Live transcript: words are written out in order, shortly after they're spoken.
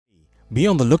Be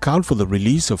on the lookout for the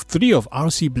release of 3 of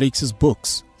R.C. Blakes'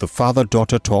 books, The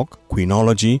Father-Daughter Talk,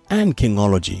 Queenology, and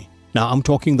Kingology. Now I'm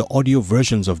talking the audio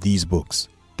versions of these books.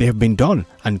 They have been done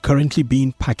and currently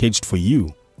being packaged for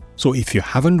you. So if you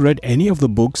haven't read any of the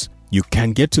books, you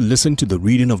can get to listen to the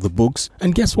reading of the books,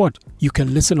 and guess what? You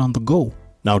can listen on the go.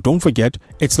 Now don't forget,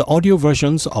 it's the audio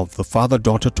versions of The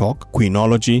Father-Daughter Talk,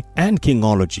 Queenology, and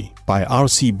Kingology by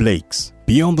R.C. Blakes.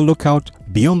 Be on the lookout,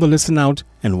 be on the listen out,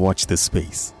 and watch this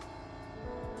space.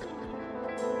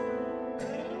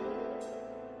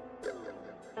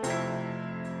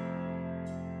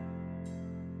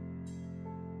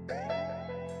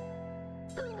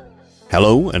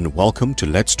 Hello and welcome to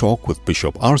Let's Talk with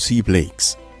Bishop R.C.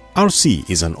 Blakes. R.C.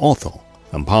 is an author,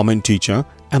 empowerment teacher,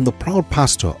 and the proud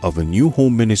pastor of the New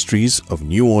Home Ministries of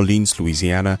New Orleans,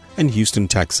 Louisiana and Houston,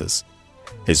 Texas.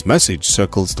 His message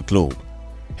circles the globe.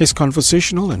 His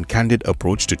conversational and candid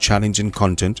approach to challenging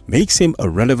content makes him a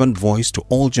relevant voice to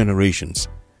all generations.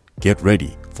 Get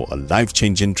ready for a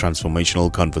life-changing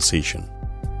transformational conversation.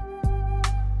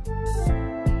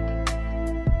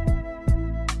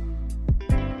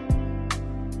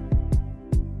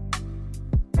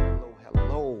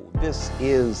 This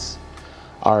is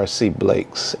R.C.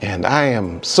 Blakes, and I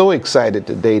am so excited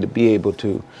today to be able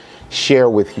to share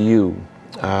with you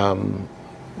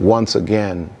once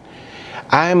again.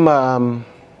 I'm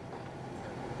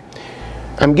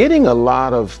getting a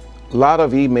lot of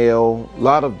email, a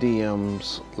lot of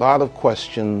DMs, a lot of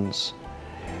questions,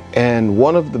 and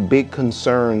one of the big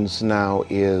concerns now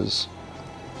is,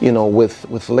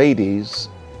 with ladies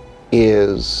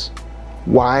is,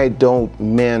 why don't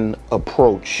men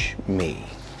approach me?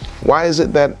 Why is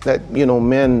it that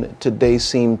men today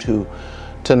seem to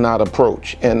not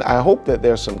approach? And I hope that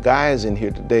there's some guys in here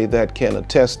today that can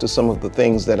attest to some of the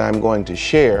things that I'm going to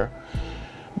share,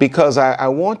 because I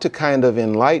want to kind of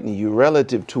enlighten you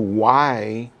relative to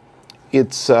why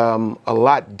it's a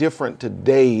lot different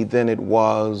today than it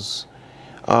was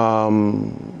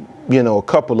a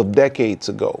couple of decades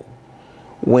ago,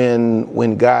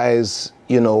 when guys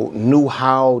knew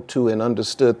how to and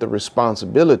understood the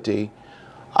responsibility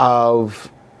of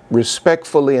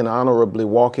respectfully and honorably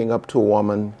walking up to a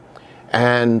woman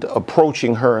and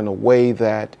approaching her in a way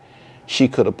that she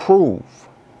could approve.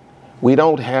 We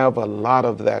don't have a lot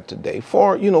of that today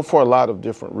for a lot of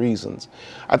different reasons.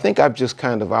 I think I've just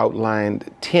kind of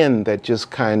outlined 10 that just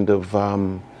kind of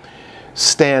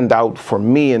stand out for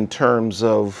me in terms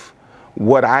of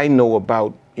what I know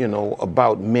about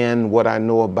men, what I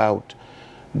know about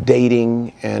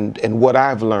dating, and what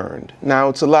I've learned. Now,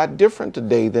 it's a lot different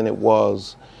today than it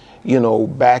was,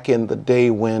 back in the day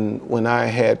when I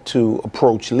had to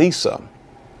approach Lisa.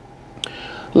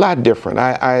 A lot different.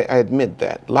 I admit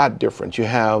that. A lot different. You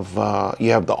have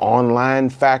the online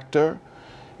factor.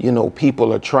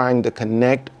 People are trying to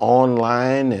connect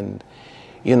online, and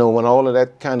when all of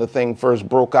that kind of thing first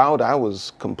broke out, I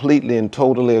was completely and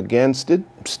totally against it.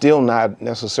 Still not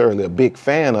necessarily a big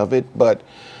fan of it, but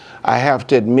I have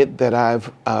to admit that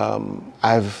I've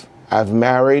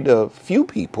married a few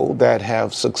people that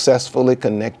have successfully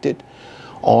connected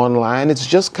online. It's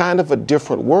just kind of a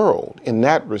different world in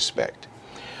that respect.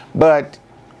 But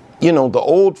the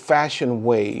old-fashioned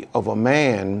way of a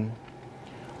man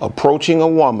approaching a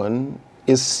woman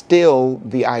is still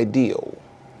the ideal,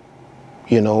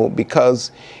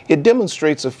 because it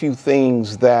demonstrates a few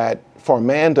things that, for a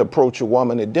man to approach a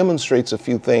woman, it demonstrates a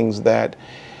few things that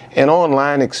an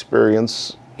online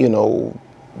experience,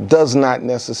 does not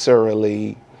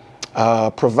necessarily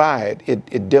provide.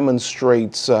 It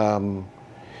demonstrates, at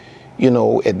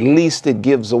least it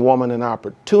gives a woman an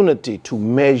opportunity to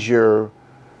measure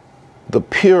the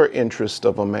pure interest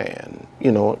of a man.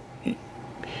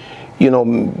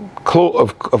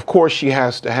 Of course, she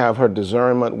has to have her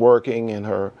discernment working,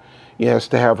 and she has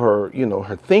to have her,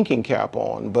 her thinking cap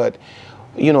on. But,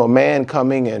 a man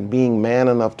coming and being man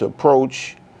enough to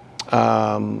approach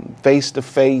face to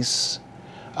face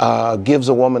gives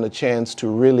a woman a chance to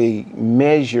really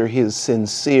measure his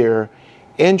sincere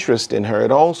interest in her.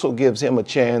 It also gives him a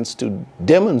chance to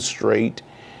demonstrate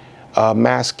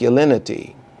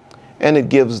masculinity. And it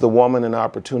gives the woman an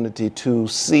opportunity to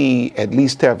see, at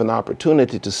least have an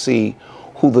opportunity to see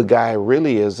who the guy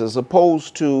really is, as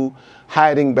opposed to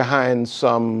hiding behind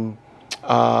some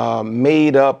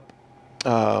made up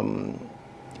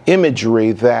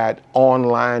imagery that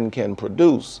online can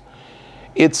produce.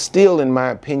 It's still, in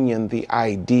my opinion, the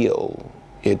ideal.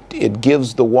 It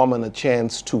gives the woman a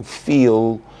chance to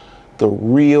feel the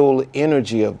real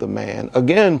energy of the man.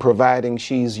 Again, providing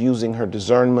she's using her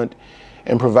discernment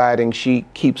and providing she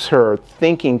keeps her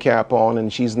thinking cap on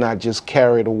and she's not just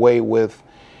carried away with,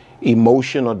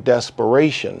 emotion or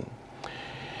desperation.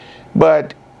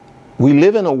 But we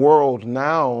live in a world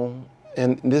now,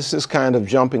 and this is kind of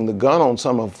jumping the gun on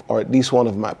some of, or at least one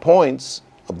of my points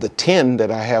of the 10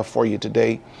 that I have for you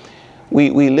today.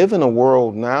 We live in a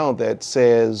world now that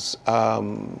says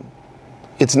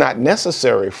it's not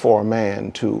necessary for a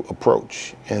man to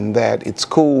approach, and that it's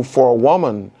cool for a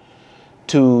woman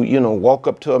to, walk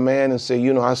up to a man and say,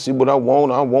 I see what I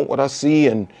want what I see,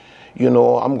 and,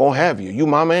 I'm going to have you. You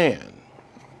my man.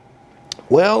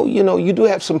 Well, you do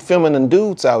have some feminine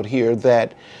dudes out here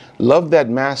that love that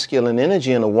masculine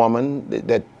energy in a woman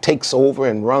that takes over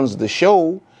and runs the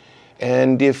show.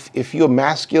 And if you're a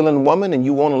masculine woman and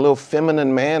you want a little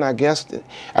feminine man, I guess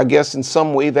in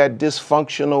some way that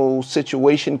dysfunctional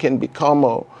situation can become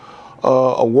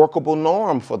a workable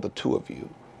norm for the two of you.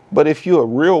 But if you're a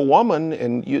real woman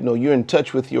and you're in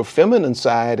touch with your feminine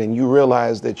side and you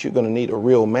realize that you're going to need a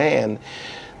real man,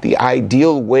 the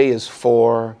ideal way is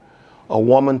for a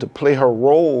woman to play her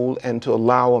role and to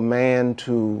allow a man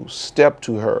to step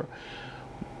to her.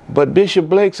 But Bishop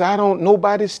Blakes,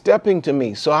 nobody's stepping to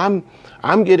me, so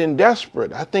I'm getting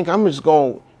desperate. I think I'm just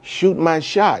going to shoot my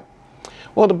shot.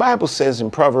 Well, the Bible says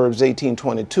in Proverbs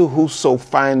 18:22, whoso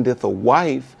findeth a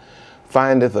wife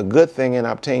findeth a good thing and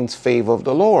obtains favor of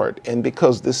the Lord. And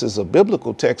because this is a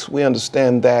biblical text, we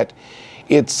understand that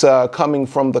it's coming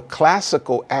from the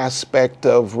classical aspect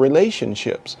of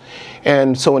relationships.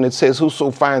 And so when it says whoso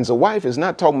finds a wife, it's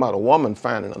not talking about a woman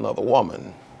finding another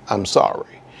woman. I'm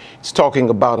sorry. It's talking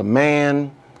about a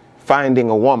man finding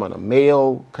a woman, a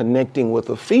male connecting with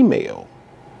a female.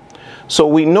 So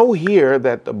we know here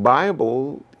that the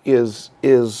Bible is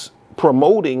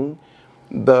promoting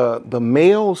the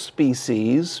male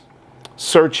species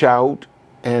search out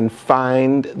and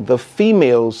find the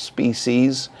female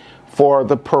species for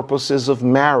the purposes of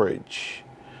marriage,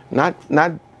 not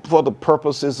for the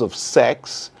purposes of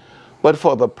sex, but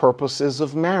for the purposes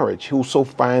of marriage. Whoso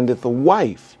findeth a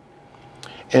wife.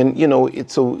 And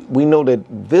we know that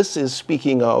this is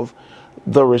speaking of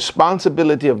the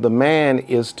responsibility of the man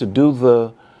is to do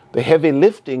the heavy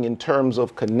lifting in terms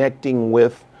of connecting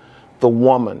with the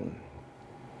woman.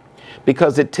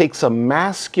 Because it takes a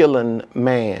masculine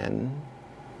man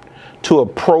to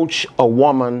approach a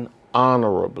woman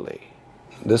honorably.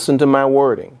 Listen to my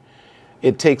wording.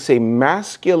 It takes a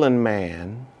masculine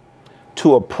man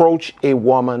to approach a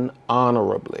woman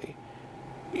honorably.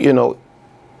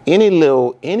 Any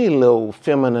little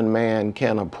feminine man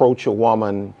can approach a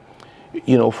woman,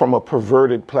 from a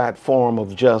perverted platform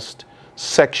of just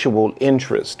sexual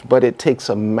interest. But it takes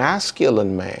a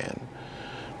masculine man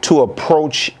to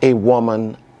approach a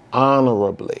woman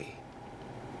honorably.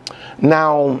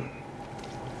 Now,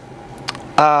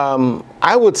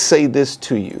 I would say this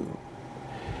to you.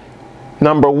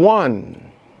 Number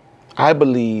one, I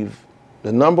believe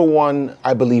one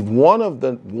of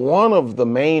the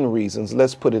main reasons,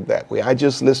 let's put it that way. I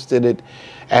just listed it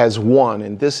as one,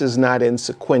 and this is not in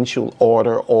sequential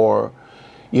order or,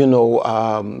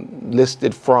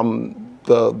 listed from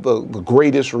the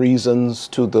greatest reasons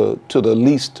to the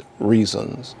least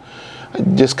reasons.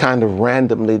 Just kind of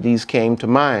randomly these came to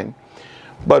mind.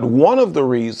 But one of the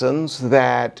reasons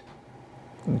that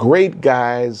great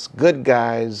guys, good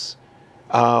guys,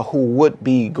 who would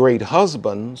be great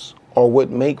husbands or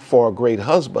would make for great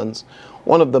husbands,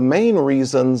 one of the main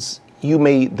reasons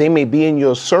they may be in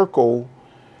your circle,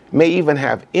 may even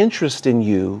have interest in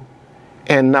you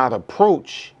and not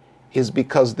approach, is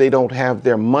because they don't have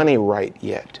their money right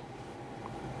yet.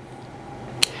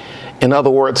 In other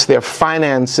words, their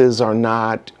finances are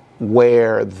not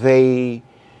where they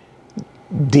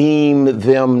deem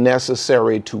them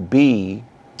necessary to be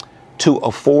to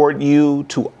afford you,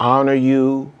 to honor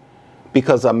you,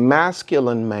 because a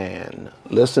masculine man,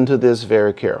 listen to this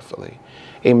very carefully,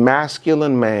 a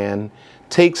masculine man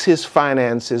takes his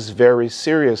finances very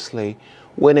seriously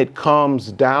when it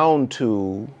comes down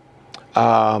to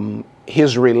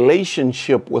his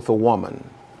relationship with a woman.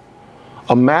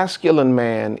 A masculine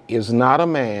man is not a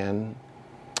man,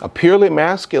 a purely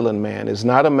masculine man is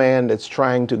not a man that's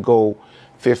trying to go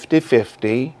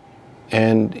 50-50.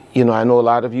 And, I know a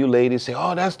lot of you ladies say,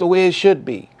 oh, that's the way it should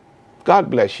be. God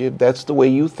bless you. If that's the way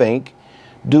you think,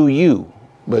 do you.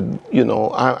 But,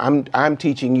 I'm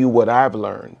teaching you what I've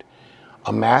learned.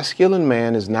 A masculine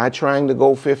man is not trying to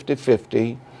go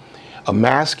 50-50. A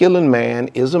masculine man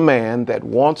is a man that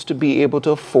wants to be able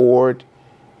to afford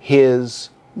his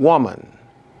woman.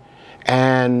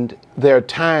 And there are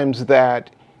times that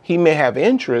he may have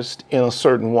interest in a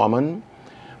certain woman,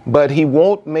 but he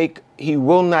will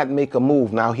not make a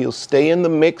move. Now, he'll stay in the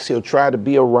mix. He'll try to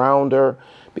be around her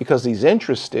because he's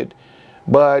interested.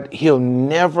 but he'll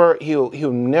never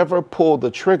pull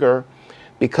the trigger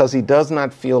because he does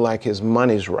not feel like his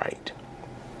money's right.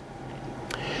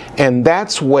 And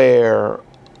that's where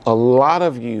a lot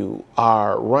of you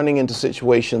are running into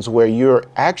situations where you're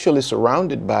actually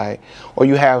surrounded by, or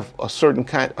you have a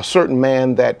certain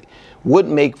man that would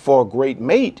make for a great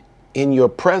mate in your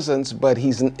presence, but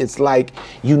it's like,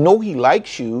 you know, he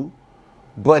likes you,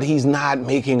 but he's not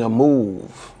making a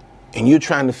move. And you're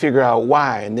trying to figure out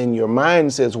why. And then your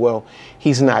mind says, well,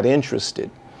 he's not interested.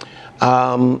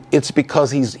 It's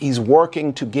because he's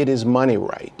working to get his money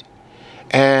right.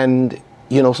 And,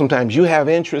 you know, sometimes you have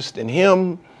interest in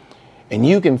him and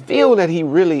you can feel that he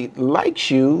really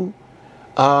likes you,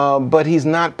 but he's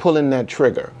not pulling that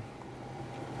trigger.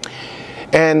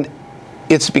 And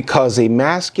it's because a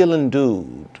masculine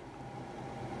dude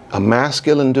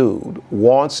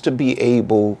wants to be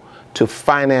able to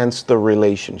finance the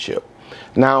relationship.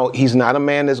 Now, he's not a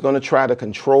man that's going to try to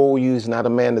control you. He's not a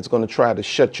man that's going to try to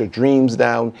shut your dreams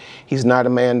down. He's not a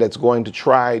man that's going to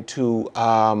try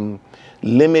to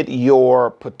limit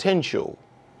your potential.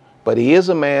 But he is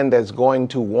a man that's going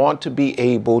to want to be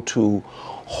able to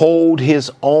hold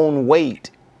his own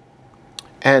weight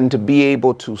and to be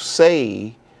able to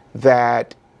say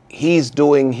that he's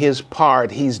doing his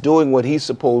part, he's doing what he's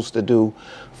supposed to do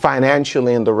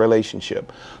financially in the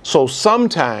relationship. So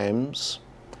sometimes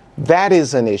that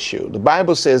is an issue. The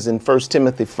Bible says in 1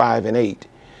 Timothy 5:8,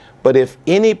 but if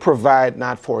any provide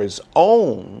not for his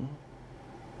own,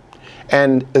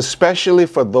 and especially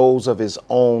for those of his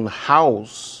own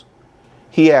house,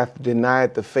 he hath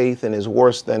denied the faith and is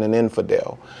worse than an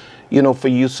infidel. You know, for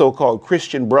you so-called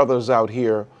Christian brothers out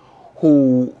here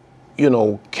who, you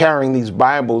know, carrying these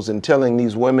Bibles and telling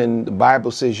these women, the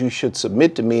Bible says you should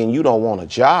submit to me, and you don't want a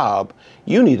job,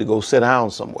 you need to go sit down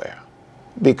somewhere,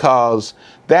 because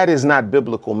that is not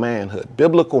biblical manhood.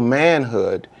 Biblical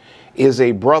manhood is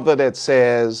a brother that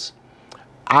says,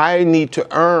 I need to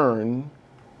earn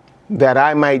that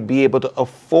I might be able to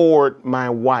afford my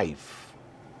wife.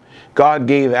 God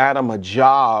gave Adam a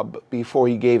job before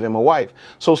he gave him a wife.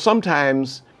 So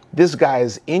sometimes this guy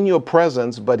is in your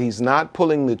presence, but he's not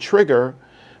pulling the trigger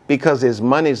because his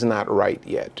money's not right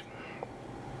yet.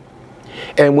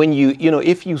 And when you know,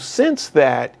 if you sense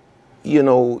that, you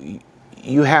know,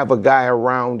 you have a guy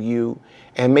around you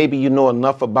and maybe you know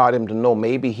enough about him to know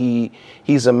maybe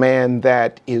he's a man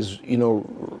that is, you know,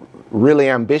 really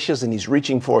ambitious and he's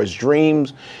reaching for his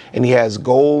dreams and he has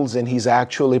goals and he's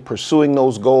actually pursuing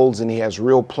those goals and he has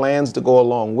real plans to go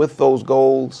along with those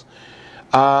goals,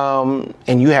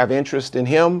 and you have interest in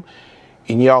him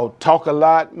and y'all talk a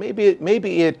lot, maybe it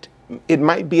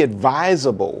might be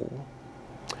advisable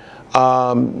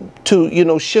to, you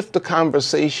know, shift the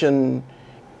conversation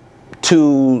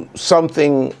to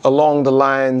something along the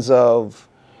lines of,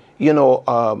 you know,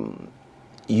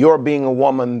 you're being a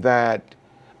woman that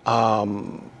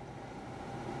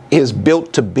is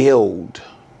built to build.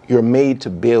 You're made to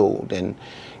build. And,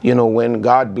 you know, when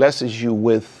God blesses you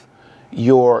with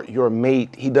your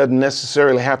mate, he doesn't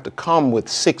necessarily have to come with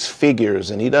 6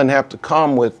 figures, and he doesn't have to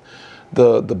come with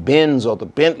the Benz or the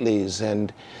Bentleys.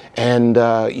 And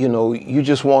you know, you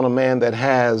just want a man that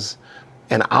has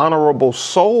an honorable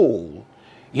soul.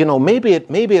 You know, maybe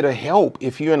it'll help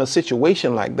if you're in a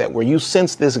situation like that where you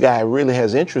sense this guy really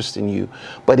has interest in you,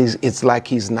 but it's like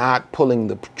he's not pulling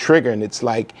the trigger, and it's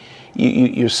like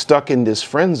you're stuck in this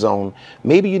friend zone.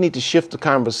 Maybe you need to shift the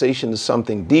conversation to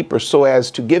something deeper so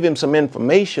as to give him some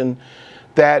information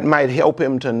that might help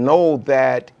him to know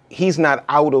that he's not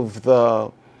out of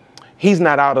the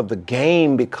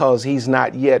game because he's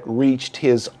not yet reached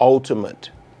his ultimate.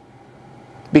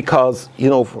 Because, you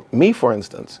know, for me, for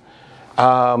instance,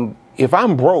 if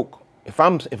I'm broke, if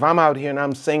I'm out here and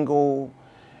I'm single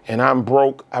and I'm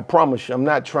broke, I promise you, I'm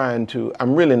not trying to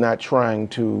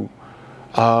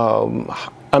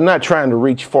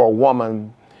reach for a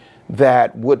woman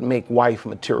that would make wife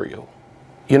material.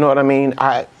 You know what I mean?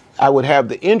 I would have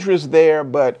the interest there,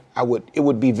 but it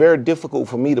would be very difficult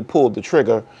for me to pull the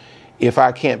trigger if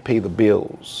I can't pay the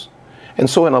bills. And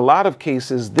so in a lot of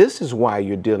cases, this is why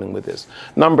you're dealing with this.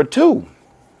 Number 2,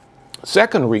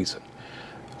 second reason,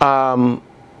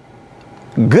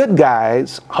 good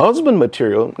guys, husband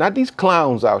material, not these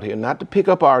clowns out here, not the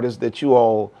pickup artists that you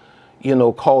all, you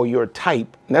know, call your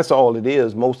type. And that's all it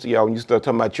is. Most of y'all, when you start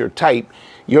talking about your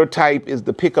type is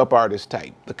the pickup artist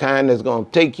type, the kind that's going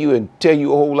to take you and tell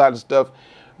you a whole lot of stuff,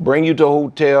 bring you to a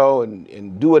hotel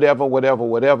and do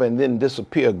whatever, and then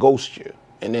disappear, ghost you,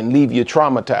 and then leave you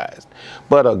traumatized.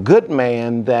 But a good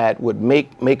man that would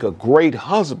make a great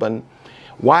husband,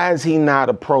 why is he not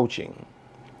approaching?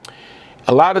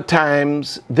 A lot of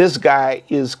times this guy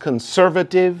is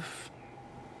conservative,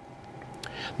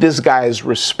 this guy is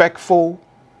respectful,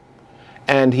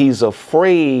 and he's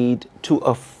afraid to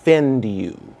offend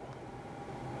you.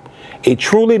 A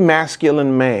truly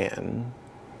masculine man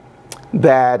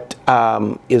that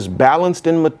is balanced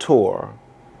and mature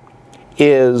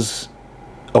is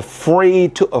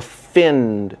afraid to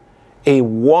offend a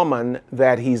woman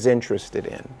that he's interested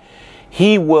in.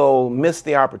 He will miss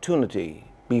the opportunity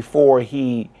before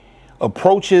he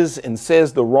approaches and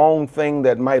says the wrong thing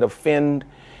that might offend.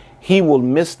 He will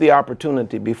miss the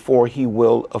opportunity before he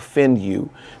will offend you,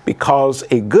 because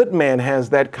a good man has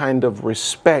that kind of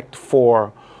respect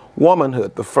for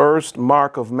womanhood. The first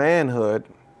mark of manhood,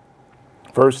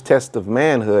 first test of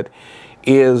manhood,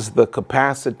 is the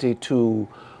capacity to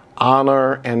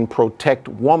honor and protect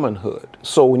womanhood.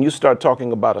 So when you start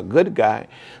talking about a good guy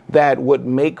that would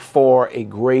make for a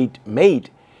great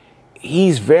mate,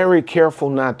 he's very careful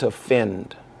not to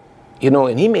offend. You know,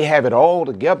 and he may have it all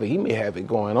together. He may have it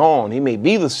going on. He may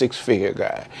be the six-figure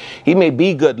guy. He may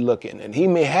be good looking, and he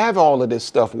may have all of this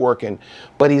stuff working,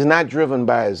 but he's not driven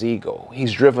by his ego.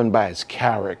 He's driven by his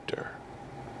character.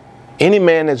 Any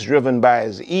man that's driven by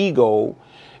his ego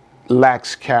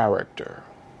lacks character.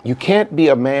 You can't be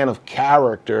a man of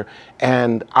character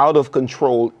and out of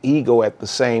control ego at the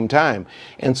same time.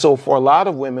 And so for a lot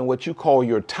of women, what you call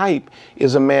your type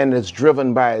is a man that's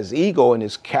driven by his ego and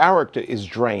his character is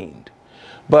drained.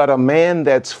 But a man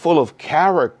that's full of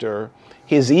character,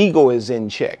 his ego is in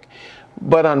check.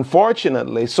 But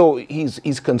unfortunately, so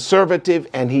he's conservative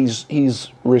and he's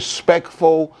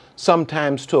respectful,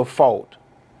 sometimes to a fault.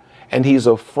 And he's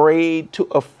afraid to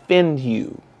offend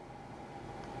you.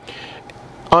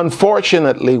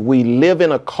 Unfortunately, we live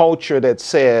in a culture that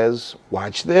says,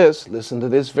 watch this, listen to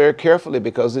this very carefully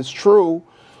because it's true.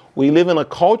 We live in a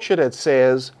culture that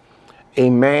says a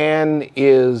man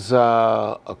is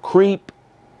a creep,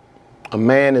 a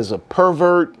man is a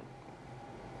pervert,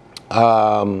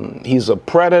 he's a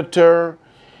predator,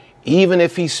 even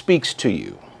if he speaks to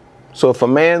you. So if a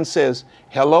man says,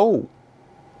 hello,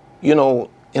 you know,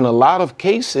 in a lot of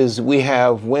cases, we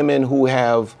have women who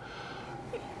have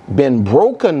been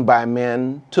broken by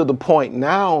men to the point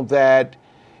now that,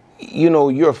 you know,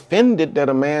 you're offended that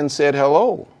a man said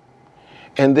hello.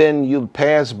 And then you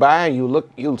pass by,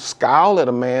 you'll scowl at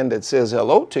a man that says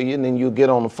hello to you, and then you get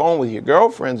on the phone with your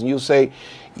girlfriends and you say,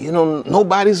 you know,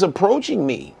 nobody's approaching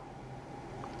me.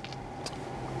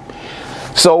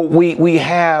 So we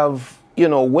have, you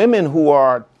know, women who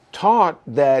are taught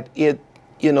that it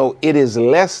is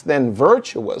less than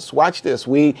virtuous. Watch this.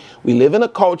 We live in a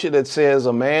culture that says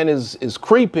a man is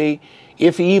creepy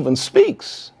if he even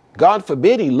speaks. God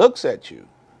forbid he looks at you.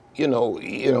 You know,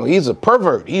 he's a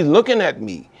pervert. He's looking at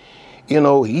me. You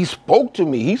know, he spoke to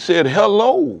me. He said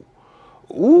hello.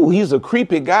 Ooh, he's a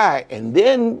creepy guy. And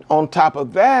then on top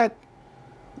of that,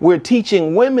 we're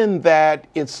teaching women that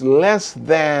it's less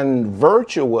than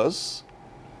virtuous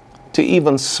to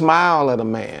even smile at a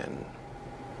man.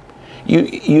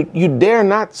 You dare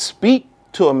not speak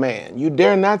to a man. You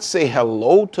dare not say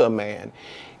hello to a man.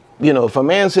 You know, if a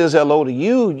man says hello to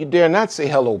you, you dare not say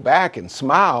hello back and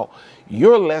smile.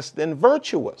 You're less than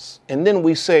virtuous. And then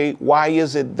we say, why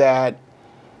is it that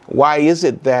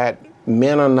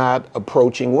men are not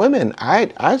approaching women?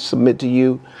 I submit to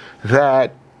you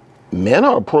that men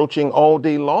are approaching all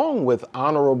day long with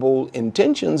honorable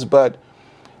intentions, but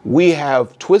we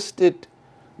have twisted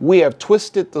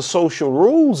the social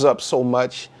rules up so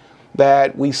much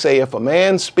that we say if a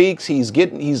man speaks, he's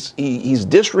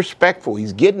disrespectful.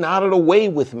 He's getting out of the way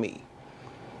with me.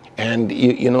 And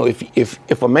you know,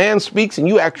 if a man speaks and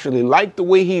you actually like the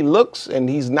way he looks and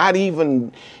he's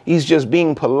just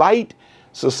being polite,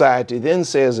 society then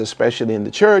says, especially in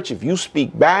the church, if you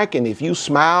speak back and if you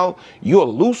smile, you're a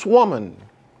loose woman.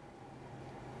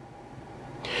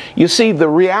 You see, the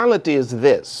reality is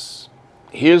this.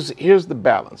 Here's the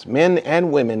balance. Men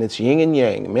and women, it's yin and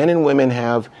yang. Men and women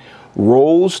have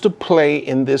roles to play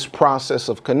in this process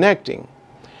of connecting.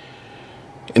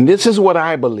 And this is what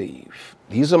I believe.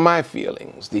 These are my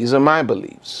feelings. These are my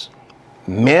beliefs.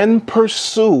 Men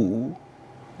pursue,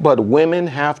 but women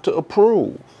have to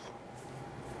approve.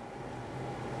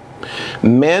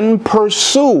 Men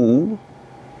pursue,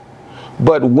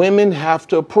 but women have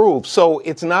to approve. So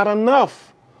it's not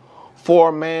enough for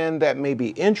a man that may be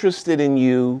interested in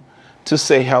you to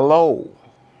say hello.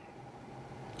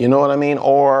 You know what I mean?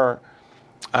 Or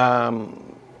hi,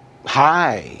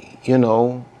 you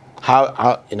know,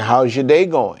 how's your day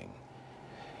going?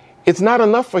 It's not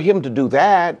enough for him to do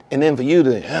that and then for you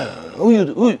to, who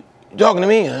you talking to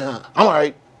me? I'm all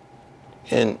right.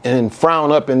 And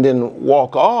frown up and then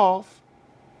walk off.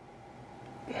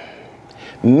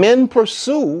 Men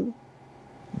pursue,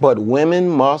 but women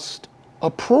must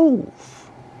approve.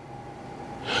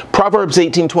 Proverbs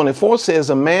 18:24 says,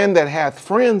 a man that hath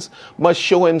friends must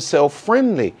show himself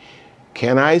friendly.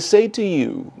 Can I say to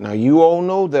you, now you all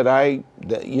know that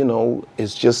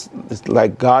it's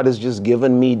like God has just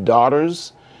given me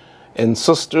daughters and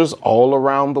sisters all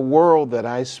around the world that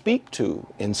I speak to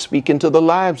and speak into the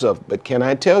lives of. But can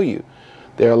I tell you,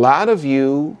 there are a lot of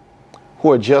you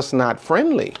who are just not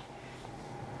friendly.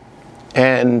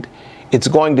 And it's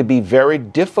going to be very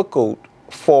difficult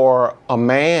for a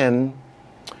man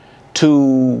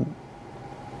to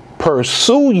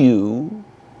pursue you,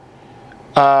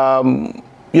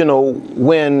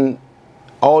 when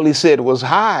all he said was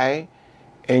hi,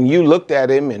 and you looked at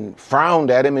him and frowned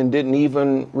at him and didn't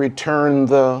even return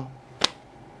the...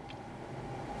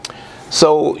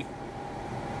 So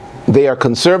they are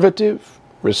conservative,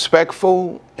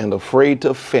 respectful, and afraid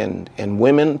to offend. And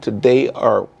women today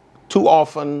are too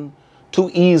often, too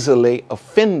easily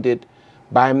offended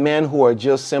by men who are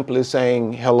just simply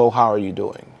saying, hello, how are you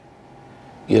doing?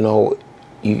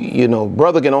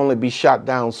 Brother can only be shot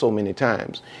down so many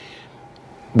times.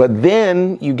 But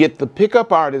then you get the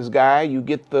pickup artist guy, you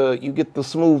get the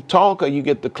smooth talker, you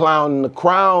get the clown in the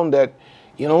crown that,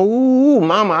 ooh,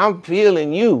 mama, I'm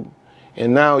feeling you.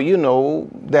 And now,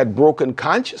 that broken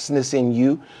consciousness in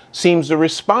you seems to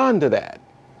respond to that.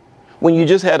 When you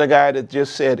just had a guy that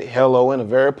just said hello in a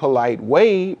very polite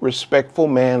way, respectful,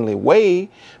 manly way,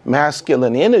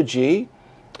 masculine energy,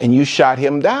 and you shot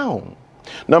him down.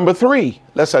 Number 3,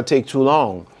 lest I take too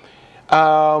long.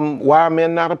 Why are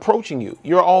men not approaching you?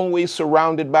 You're always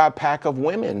surrounded by a pack of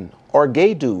women or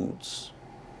gay dudes.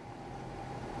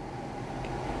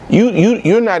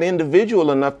 You're not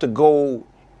individual enough to go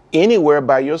anywhere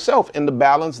by yourself. And the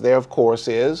balance there, of course,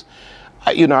 is,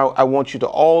 I want you to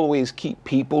always keep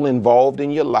people involved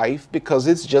in your life because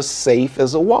it's just safe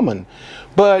as a woman.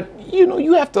 But,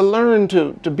 you have to learn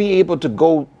to be able to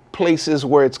go places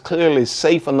where it's clearly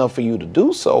safe enough for you to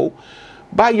do so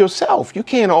by yourself. You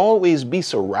can't always be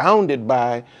surrounded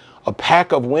by a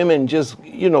pack of women just,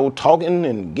 talking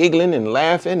and giggling and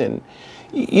laughing. And,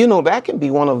 that can be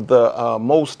one of the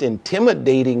most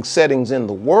intimidating settings in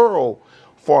the world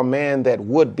for a man that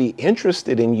would be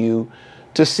interested in you,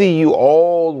 to see you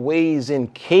always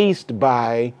encased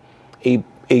by a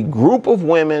group of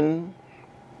women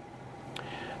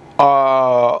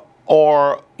or,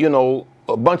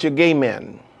 a bunch of gay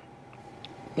men.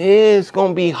 It's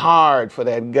going to be hard for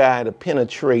that guy to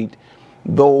penetrate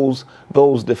those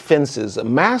defenses. A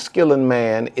masculine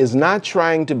man is not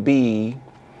trying to be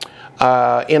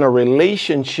in a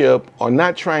relationship or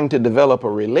not trying to develop a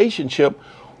relationship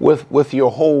with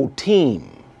your whole team.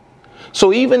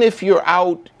 So even if you're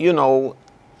out,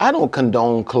 I don't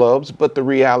condone clubs, but the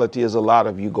reality is a lot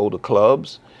of you go to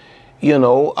clubs. You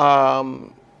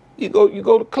go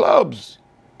to clubs.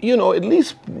 At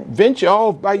least venture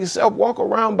off by yourself, walk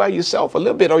around by yourself a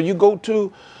little bit, or you go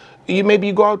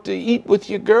out to eat with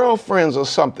your girlfriends or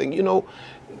something,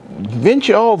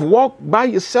 venture off, walk by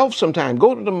yourself sometime,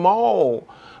 go to the mall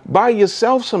by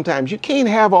yourself sometimes. You can't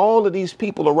have all of these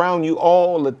people around you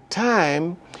all the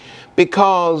time,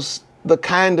 because the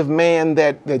kind of man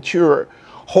that you're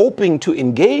hoping to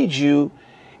engage you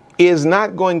is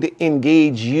not going to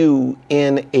engage you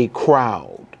in a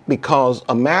crowd. Because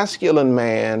a masculine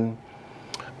man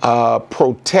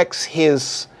protects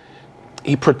his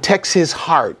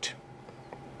heart.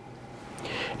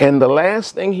 And the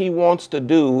last thing he wants to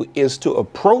do is to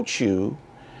approach you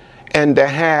and to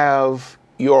have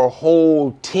your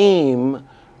whole team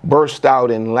burst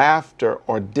out in laughter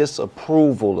or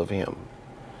disapproval of him.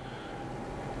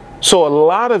 So a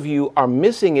lot of you are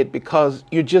missing it because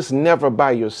you're just never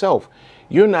by yourself.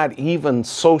 You're not even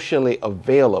socially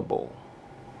available.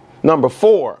 Number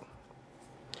 4,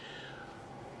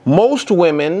 most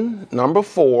women,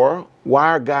 why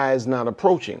are guys not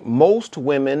approaching? Most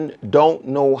women don't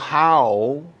know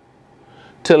how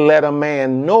to let a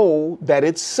man know that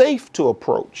it's safe to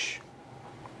approach.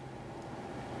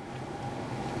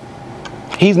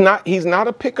 He's not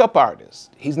a pickup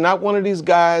artist. He's not one of these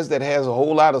guys that has a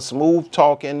whole lot of smooth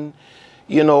talking,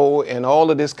 and all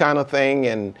of this kind of thing,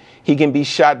 and he can be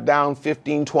shot down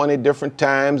 15, 20 different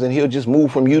times, and he'll just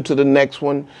move from you to the next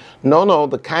one. No,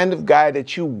 the kind of guy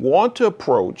that you want to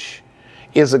approach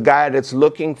is a guy that's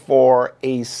looking for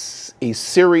a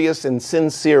serious and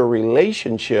sincere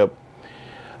relationship.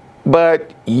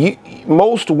 But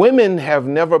most women have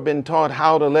never been taught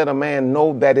how to let a man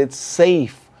know that it's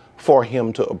safe for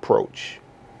him to approach.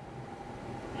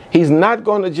 He's not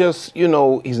going to just,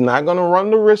 he's not going to run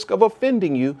the risk of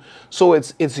offending you. So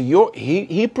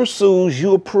he pursues,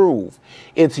 you approve.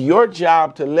 It's your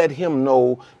job to let him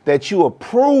know that you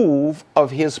approve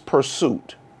of his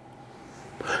pursuit.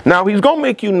 Now, he's going to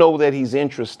make you know that he's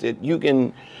interested. You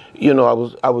can,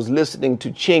 I was listening to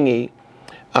Chingy.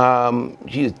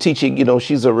 She's teaching,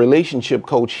 she's a relationship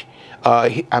coach.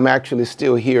 I'm actually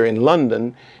still here in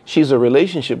London. She's a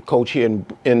relationship coach here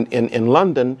in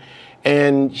London.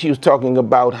 And she was talking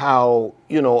about how,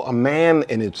 a man,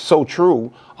 and it's so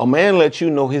true, a man lets you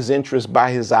know his interest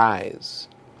by his eyes.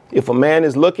 If a man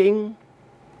is looking,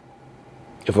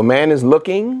 and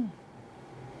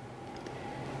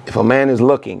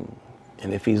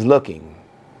if he's looking,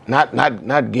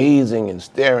 not gazing and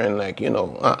staring like,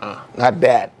 not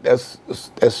that.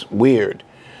 That's weird.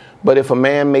 But if a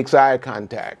man makes eye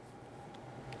contact,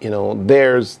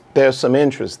 there's some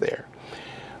interest there.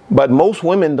 But most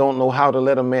women don't know how to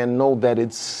let a man know that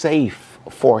it's safe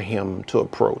for him to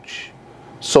approach.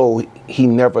 So he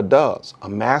never does. A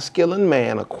masculine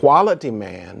man, a quality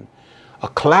man, a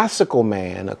classical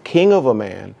man, a king of a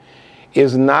man,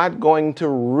 is not going to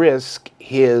risk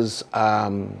his,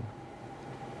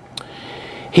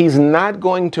 he's not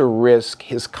going to risk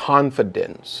his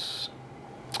confidence,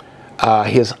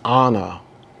 his honor,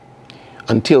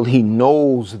 until he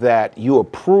knows that you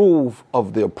approve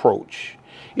of the approach.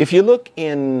 If you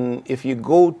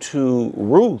go to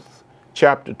Ruth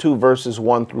chapter 2, verses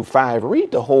 1 through 5,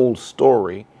 read the whole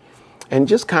story and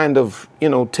just kind of,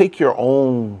 take your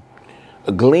own,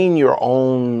 glean your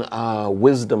own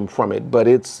wisdom from it. But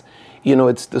it's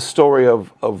the story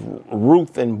of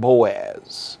Ruth and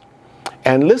Boaz.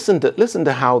 And listen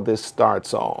to how this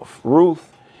starts off.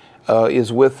 Ruth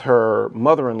is with her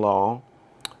mother-in-law.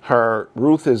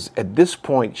 Ruth is, at this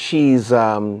point, she's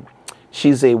a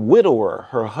widower.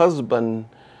 Her husband,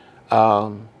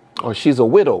 or she's a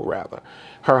widow rather.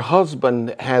 Her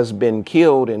husband has been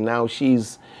killed, and now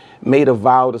she's made a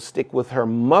vow to stick with her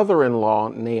mother-in-law,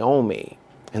 Naomi.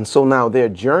 And so now they're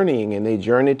journeying, and they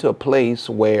journey to a place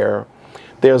where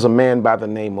there's a man by the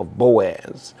name of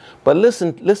Boaz. But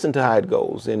listen to how it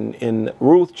goes in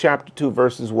Ruth chapter 2,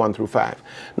 verses 1 through 5.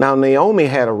 Now Naomi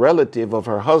had a relative of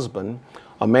her husband,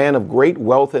 a man of great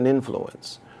wealth and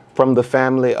influence, from the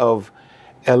family of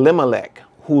Elimelech,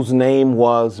 whose name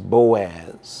was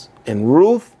Boaz. And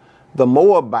Ruth the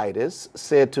Moabitess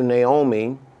said to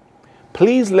Naomi,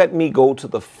 "Please let me go to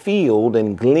the field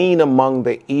and glean among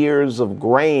the ears of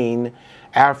grain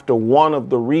after one of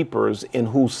the reapers, in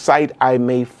whose sight I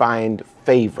may find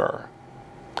favor."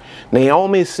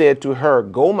 Naomi said to her,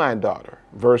 "Go, my daughter."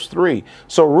 Verse 3.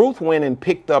 So Ruth went and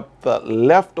picked up the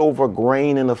leftover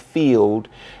grain in a field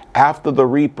after the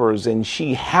reapers, and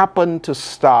she happened to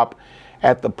stop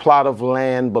at the plot of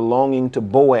land belonging to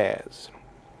Boaz,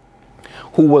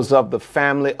 who was of the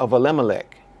family of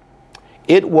Elimelech.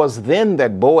 It was then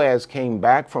that Boaz came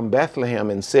back from Bethlehem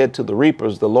and said to the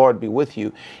reapers, "The Lord be with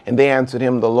you." And they answered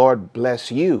him, "The Lord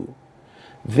bless you."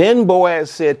 Then Boaz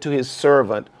said to his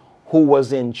servant, who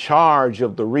was in charge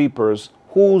of the reapers,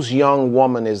 "Whose young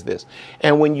woman is this?"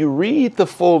 And when you read the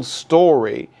full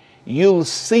story, you'll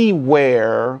see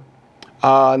where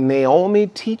Naomi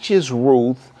teaches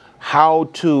Ruth how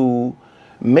to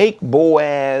make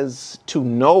Boaz to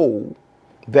know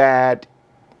that,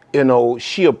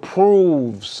 she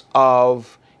approves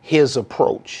of his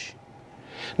approach.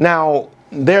 Now,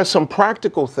 there are some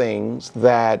practical things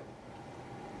that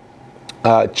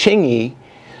Chingy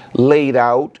laid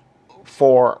out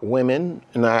for women,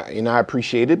 and I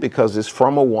appreciate it because it's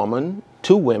from a woman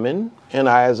to women, and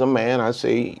I, as a man, I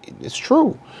say it's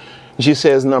true. She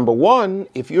says, number one,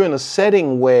 if you're in a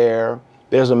setting where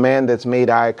there's a man that's made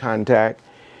eye contact,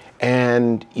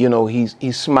 and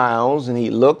he smiles and he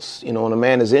looks, when a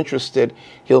man is interested,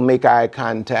 he'll make eye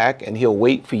contact and he'll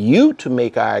wait for you to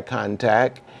make eye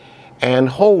contact and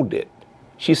hold it.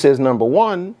 She says, number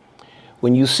one,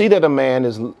 when you see that a man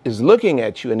is looking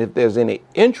at you, and if there's any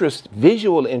interest,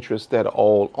 visual interest at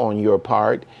all on your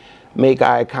part, make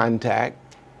eye contact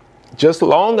just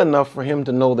long enough for him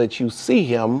to know that you see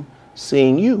him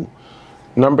seeing you.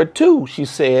 Number two, she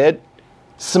said,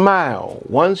 smile.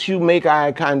 Once you make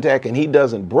eye contact and he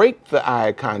doesn't break the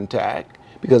eye contact,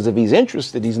 because if he's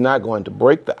interested, he's not going to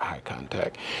break the eye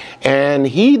contact, and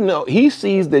he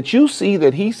sees that you see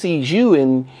that he sees you,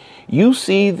 and you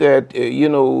see that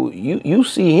you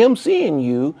see him seeing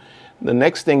you, the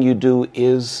next thing you do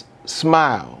is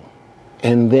smile.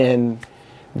 And then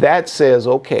that says,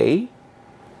 okay,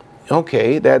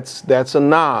 that's a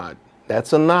nod.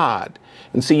 That's a nod.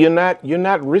 And so you're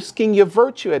not risking your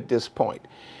virtue at this point.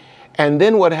 And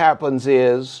then what happens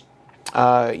is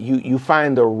you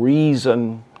find a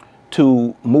reason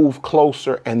to move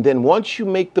closer. And then once you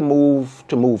make the move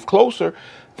to move closer,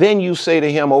 then you say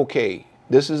to him, okay,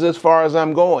 this is as far as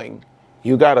I'm going.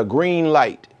 You got a green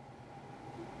light.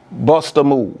 Bust a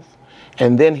move.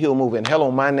 And then he'll move in.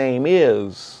 Hello, my name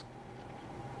is.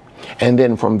 And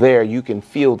then from there, you can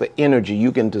feel the energy.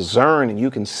 You can discern and you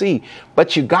can see.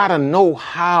 But you got to know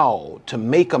how to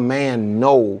make a man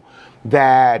know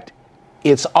that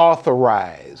it's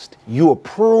authorized. You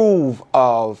approve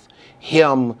of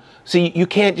him. See, you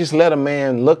can't just let a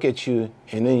man look at you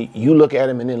and then you look at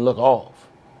him and then look off.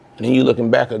 And then you looking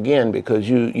back again because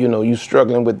you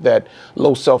struggling with that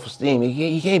low self-esteem.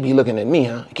 He can't be looking at me,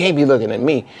 huh? He can't be looking at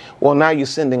me. Well, now you're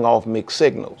sending off mixed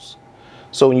signals.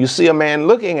 So when you see a man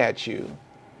looking at you,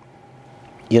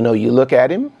 you look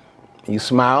at him, you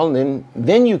smile, and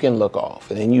then you can look off.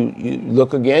 And then you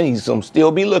look again, he's going to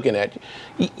still be looking at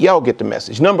you. Y'all get the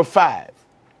message. Number 5.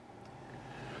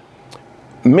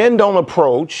 Men don't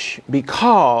approach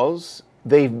because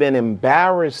they've been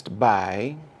embarrassed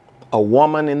by a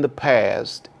woman in the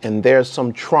past, and there's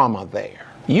some trauma there.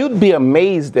 You'd be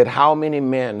amazed at how many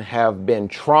men have been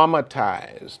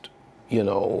traumatized,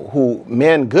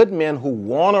 good men who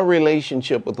want a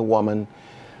relationship with a woman,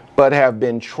 but have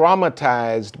been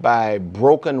traumatized by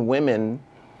broken women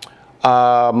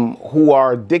who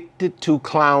are addicted to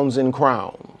clowns and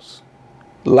crowns.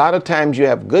 A lot of times you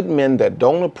have good men that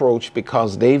don't approach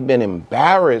because they've been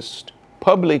embarrassed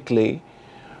publicly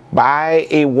by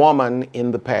a woman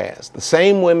in the past. The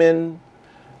same women,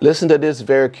 listen to this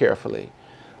very carefully,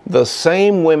 the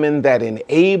same women that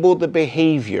enable the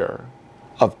behavior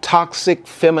of toxic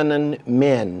feminine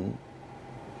men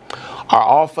are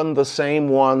often the same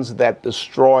ones that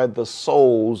destroy the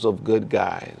souls of good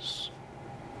guys.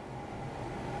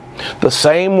 The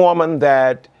same woman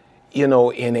that,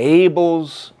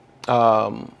 enables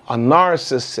a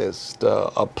narcissist,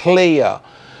 a player,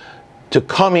 to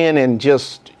come in and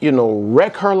just,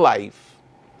 wreck her life.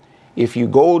 If you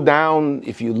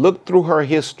look through her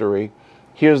history,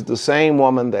 here's the same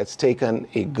woman that's taken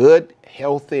a good,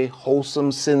 healthy,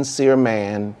 wholesome, sincere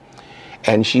man,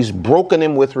 and she's broken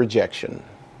him with rejection.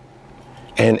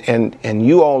 And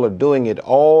you all are doing it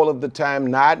all of the time,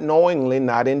 not knowingly,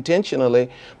 not intentionally,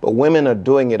 but women are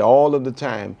doing it all of the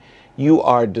time. You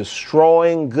are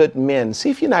destroying good men. See,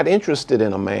 if you're not interested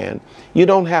in a man, you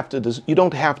don't have to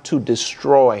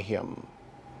destroy him.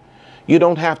 You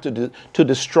don't have to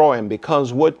destroy him,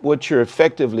 because what you're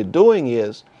effectively doing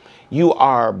is you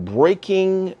are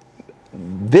breaking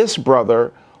this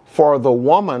brother for the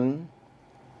woman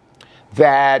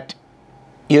that,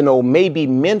 may be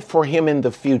meant for him in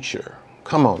the future.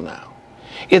 Come on now.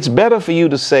 It's better for you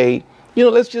to say,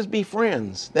 let's just be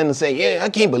friends, than to say, yeah, I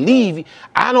can't believe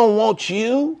I don't want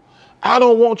you. I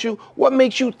don't want you. What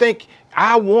makes you think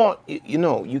I want,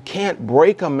 you can't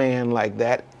break a man like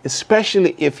that,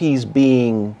 especially if he's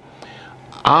being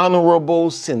honorable,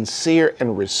 sincere,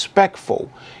 and respectful.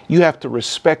 You have to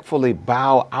respectfully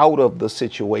bow out of the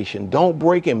situation. Don't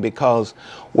break him, because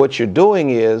what you're doing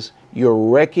is you're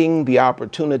wrecking the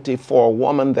opportunity for a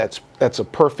woman that's a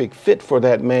perfect fit for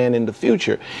that man in the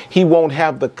future. He won't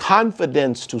have the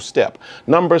confidence to step.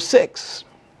 Number 6,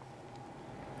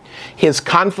 his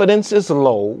confidence is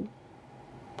low.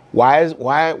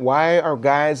 Why are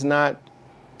guys not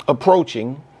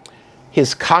approaching?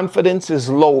 His confidence is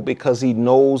low because he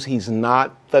knows he's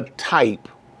not the type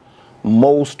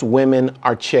most women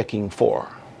are checking for.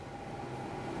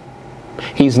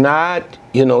 He's not,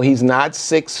 he's not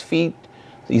 6 feet.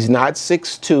 He's not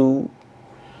 6'2".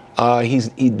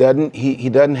 He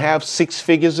doesn't have 6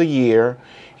 figures a year.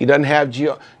 He doesn't have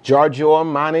Giorgio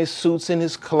Armani suits in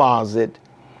his closet.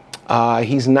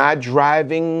 He's not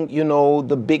driving,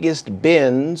 the biggest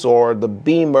Benz or the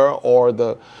Beamer or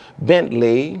the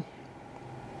Bentley.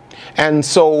 And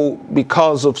so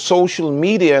because of social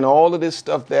media and all of this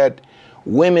stuff that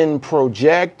women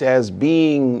project as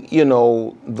being,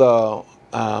 the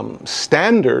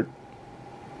standard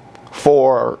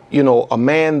for, a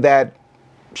man that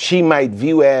she might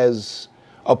view as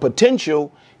a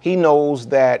potential, he knows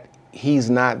that he's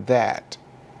not that.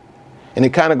 And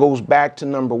it kind of goes back to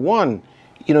number 1.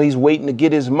 He's waiting to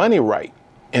get his money right.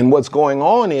 And what's going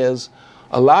on is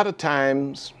a lot of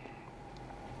times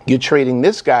you're trading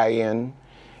this guy in,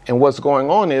 and what's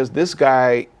going on is this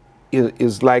guy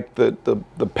is like the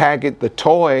packet, the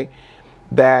toy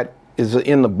that is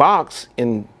in the box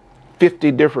in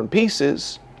 50 different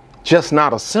pieces, just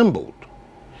not assembled.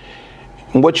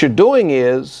 And what you're doing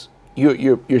is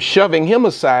you're shoving him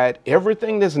aside,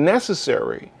 everything that's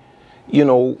necessary,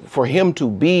 for him to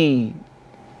be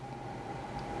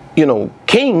you know,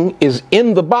 king is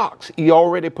in the box. He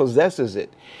already possesses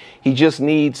it. He just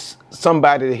needs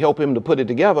somebody to help him to put it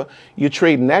together. You're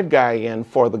trading that guy in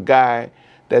for the guy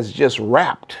that's just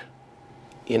wrapped.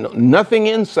 You know, nothing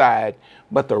inside,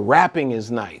 but the wrapping is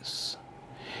nice.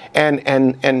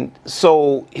 And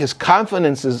so his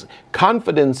confidence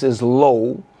is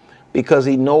low because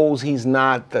he knows he's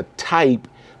not the type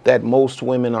that most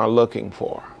women are looking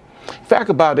for. Fact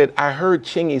about it, I heard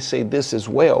Chingy say this as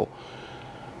well.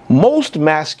 Most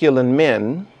masculine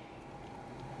men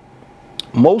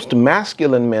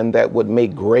that would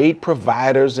make great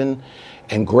providers and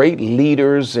great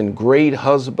leaders and great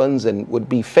husbands and would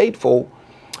be faithful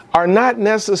are not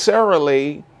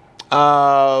necessarily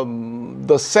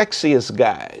the sexiest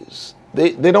guys.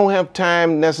 They don't have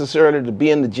time necessarily to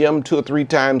be in the gym 2 or 3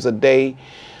 times a day.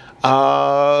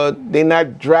 They're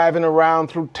not driving around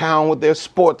through town with their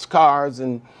sports cars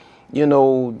and, you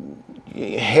know,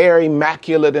 hair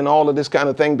immaculate and all of this kind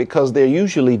of thing, because they're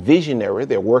usually visionary.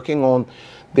 They're working on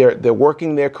they're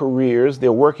working their careers,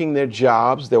 they're working their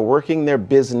jobs, they're working their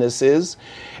businesses,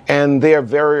 and they're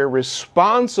very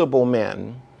responsible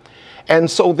men. And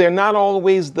so they're not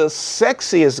always the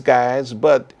sexiest guys,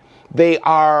 but they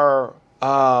are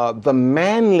the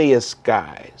manliest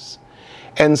guys.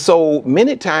 And so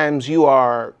many times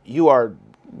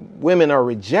women are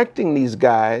rejecting these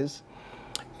guys,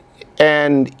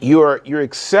 and you're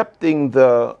accepting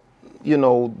the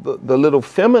little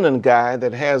feminine guy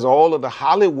that has all of the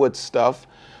Hollywood stuff,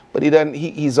 but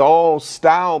he's all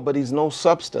style, but he's no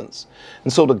substance.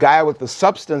 And so the guy with the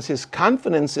substance, his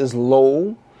confidence is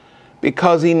low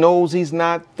because he knows he's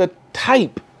not the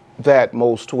type that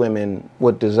most women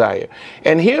would desire.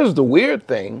 And here's the weird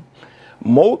thing.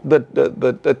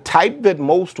 The type that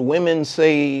most women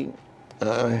say,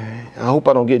 I hope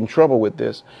I don't get in trouble with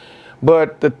this,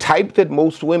 but the type that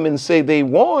most women say they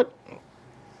want,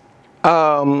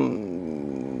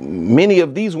 many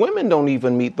of these women don't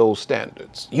even meet those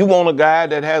standards. You want a guy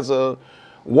that has a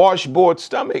washboard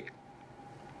stomach.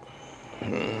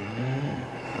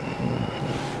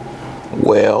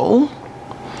 Well,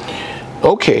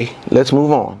 okay, let's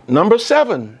move on. Number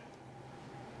 7.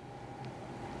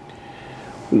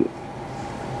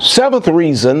 7th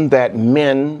reason that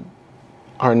men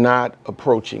are not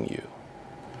approaching you.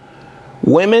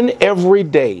 Women every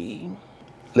day,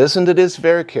 listen to this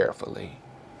very carefully.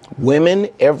 Women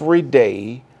every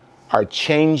day are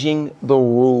changing the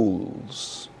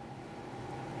rules.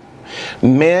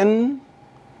 Men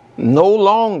no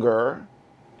longer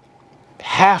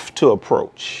have to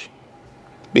approach,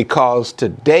 because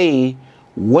today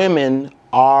women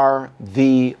are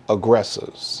the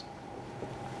aggressors.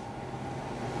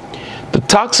 The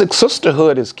toxic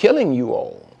sisterhood is killing you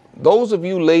all. Those of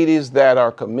you ladies that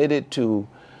are committed to,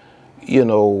 you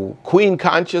know, queen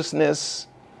consciousness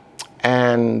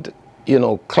and, you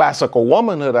know, classical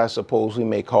womanhood, I suppose we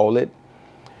may call it,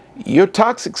 your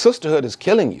toxic sisterhood is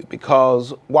killing you,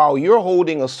 because while you're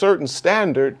holding a certain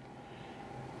standard,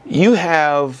 you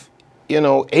have, you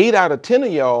know, 8 out of 10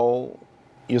 of y'all,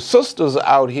 your sisters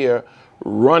out here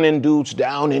running dudes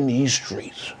down in these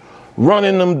streets,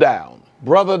 running them down.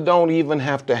 Brother don't even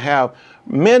have to have,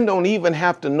 men don't even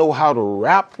have to know how to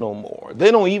rap no more.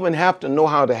 They don't even have to know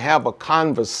how to have a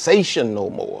conversation no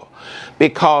more,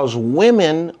 because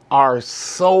women are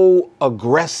so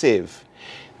aggressive.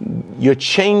 You're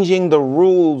changing the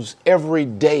rules every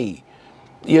day.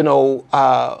 You know,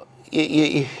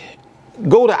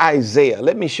 go to Isaiah.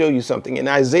 Let me show you something. In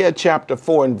Isaiah chapter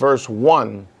 4 and verse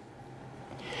 1,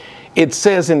 it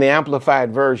says in the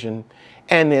Amplified Version,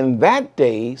 "And in that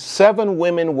day, 7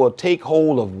 women will take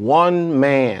hold of one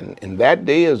man," and that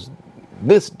day is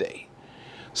this day,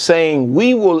 "saying,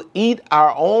 we will eat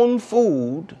our own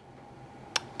food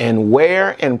and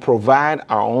wear and provide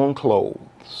our own clothes.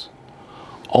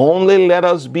 Only let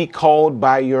us be called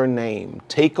by your name.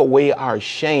 Take away our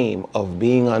shame of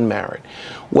being unmarried."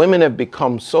 Women have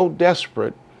become so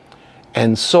desperate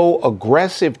and so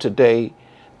aggressive today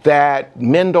that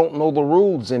men don't know the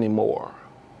rules anymore.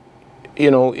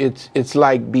 You know, it's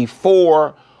like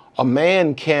before a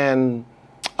man can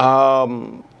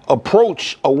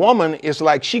approach a woman, it's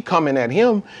like she coming at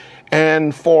him.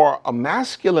 And for a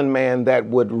masculine man that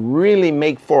would really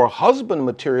make for a husband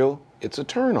material, it's a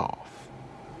turnoff.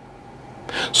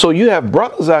 So you have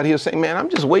brothers out here saying, man, I'm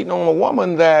just waiting on a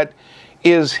woman that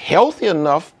is healthy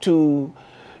enough to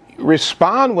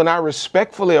respond when I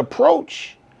respectfully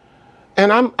approach.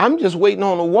 And I'm just waiting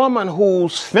on a woman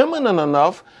who's feminine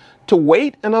enough to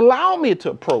wait and allow me to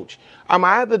approach. I'm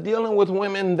either dealing with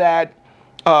women that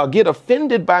get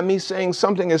offended by me saying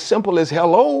something as simple as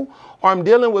hello, or I'm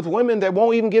dealing with women that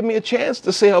won't even give me a chance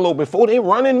to say hello before they're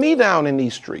running me down in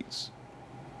these streets.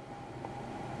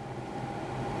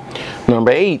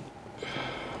 Number 8,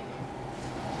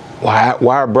 why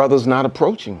are brothers not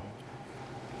approaching?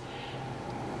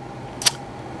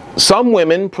 Some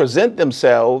women present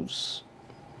themselves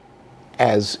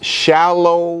as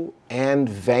shallow and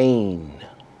vain.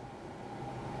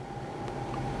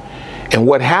 And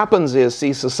what happens is,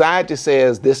 see, society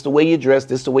says this is the way you dress,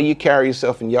 this is the way you carry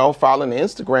yourself, and y'all following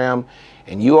Instagram,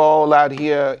 and you all out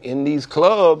here in these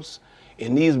clubs,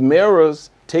 in these mirrors,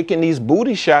 taking these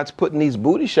booty shots, putting these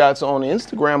booty shots on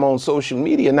Instagram, on social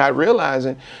media, not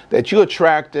realizing that you're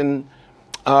attracting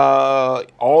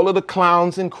all of the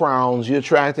clowns and crowns, you're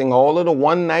attracting all of the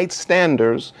one-night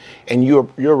standers, and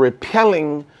you're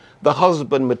repelling the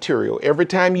husband material. Every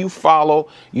time you follow,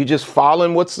 you're just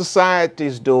following what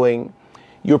society's doing.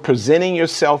 You're presenting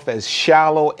yourself as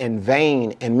shallow and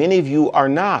vain, and many of you are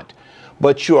not.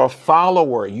 But you're a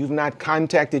follower. You've not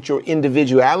contacted your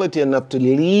individuality enough to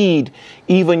lead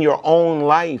even your own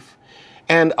life.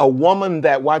 And a woman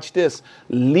that, watch this,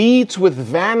 leads with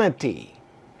vanity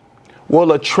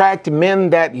will attract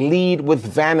men that lead with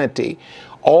vanity.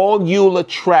 All you'll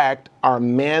attract are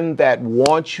men that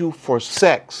want you for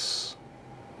sex.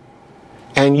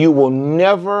 And you will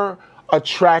never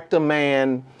attract a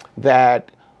man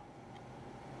that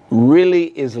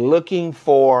really is looking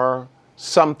for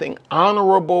something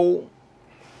honorable,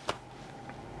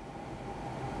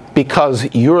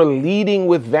 because you're leading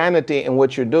with vanity, and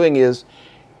what you're doing is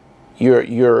you're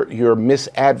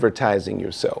misadvertising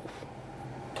yourself.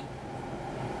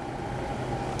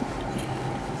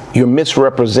 You're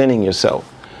misrepresenting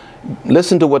yourself.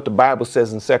 Listen to what the Bible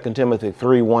says in 2 Timothy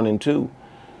 3:1 and 2.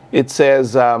 It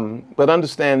says, but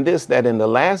understand this, that in the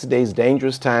last days,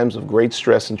 dangerous times of great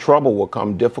stress and trouble will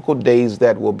come, difficult days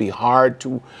that will be hard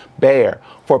to bear.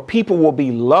 For people will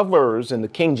be lovers, and the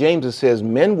King James, it says,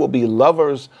 men will be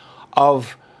lovers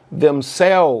of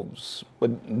themselves.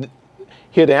 But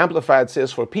here the Amplified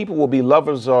says, for people will be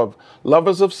lovers of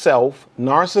self,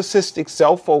 narcissistic,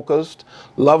 self-focused,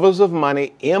 lovers of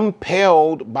money,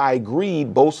 impelled by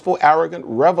greed, boastful, arrogant,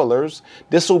 revelers,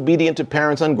 disobedient to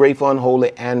parents, ungrateful,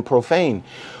 unholy, and profane.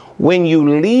 When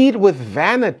you lead with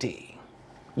vanity,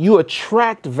 you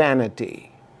attract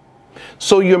vanity.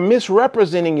 So you're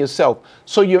misrepresenting yourself.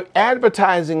 So you're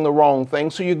advertising the wrong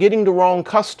thing. So you're getting the wrong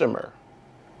customer.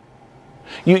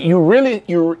 You're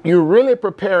really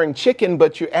preparing chicken,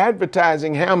 but you're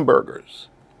advertising hamburgers.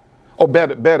 Or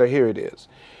better, here it is.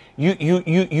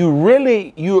 You're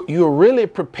really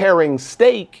preparing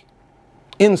steak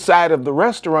inside of the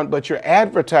restaurant, but you're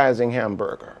advertising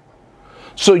hamburger.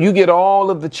 So you get all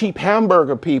of the cheap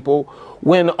hamburger people,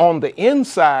 when on the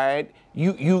inside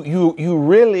you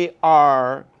really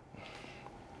are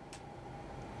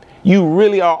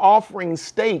offering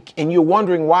steak, and you're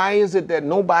wondering, why is it that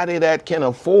nobody that can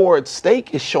afford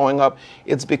steak is showing up?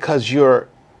 It's because you're,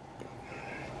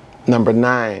 number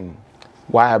 9,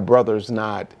 why are brothers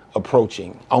not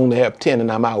approaching? I only have 10 and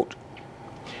I'm out.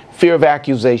 Fear of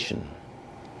accusation.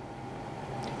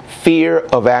 Fear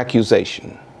of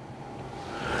accusation.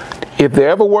 If there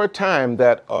ever were a time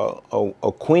that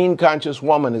a queen conscious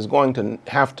woman is going to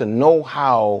have to know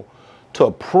how to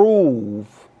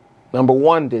approve, number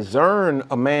 1, discern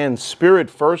a man's spirit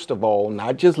first of all,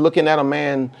 not just looking at a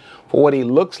man for what he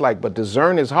looks like, but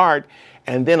discern his heart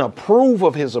and then approve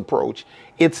of his approach,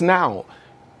 it's now.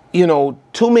 You know,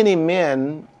 too many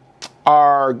men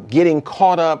are getting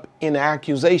caught up in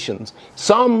accusations.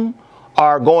 Some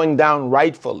are going down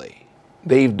rightfully.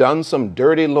 They've done some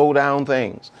dirty, low-down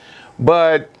things.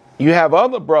 But you have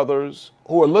other brothers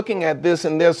who are looking at this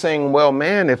and they're saying, well,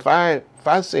 man, if I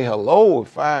say hello,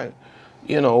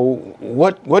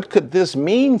 what could this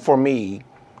mean for me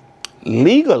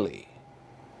legally?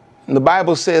 And the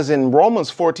Bible says in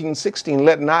Romans 14:16,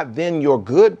 let not then your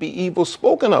good be evil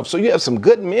spoken of. So you have some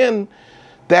good men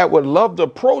that would love to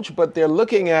approach, but they're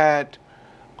looking at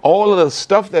all of the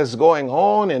stuff that's going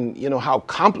on, and how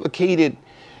complicated,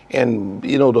 and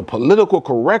the political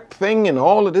correct thing and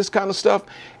all of this kind of stuff.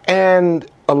 And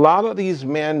a lot of these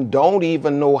men don't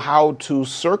even know how to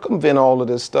circumvent all of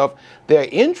this stuff. They're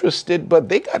interested, but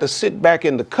they got to sit back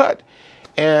in the cut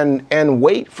and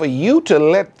wait for you to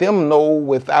let them know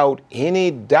without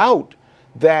any doubt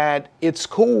that it's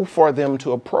cool for them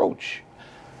to approach.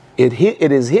 It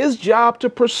is his job to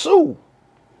pursue.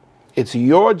 It's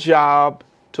your job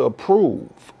to approve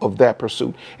of that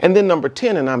pursuit. And then number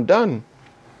 10, and I'm done.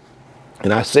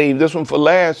 And I saved this one for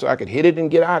last so I could hit it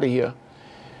and get out of here.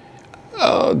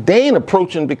 They ain't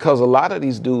approaching because a lot of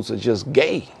these dudes are just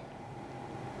gay.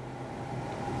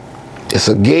 It's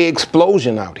a gay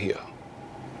explosion out here.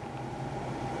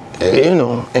 You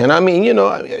know, and I mean, you know,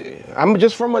 I'm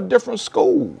just from a different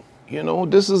school. You know,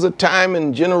 this is a time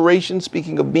and generation,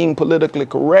 speaking of being politically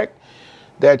correct,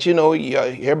 that, you know,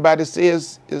 everybody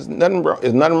says there's nothing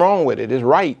wrong with it. It's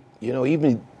right. You know,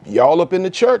 even y'all up in the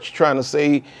church trying to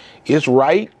say it's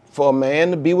right for a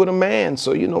man to be with a man.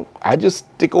 So, you know, I just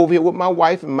stick over here with my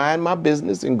wife and mind my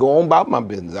business and go on about my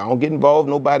business. I don't get involved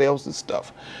in nobody else's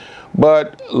stuff.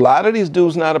 But a lot of these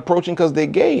dudes not approaching because they're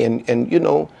gay. And you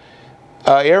know,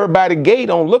 everybody gay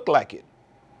don't look like it.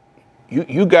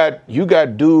 You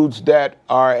got dudes that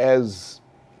are as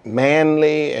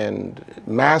manly and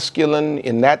masculine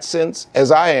in that sense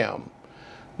as I am,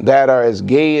 that are as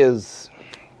gay as,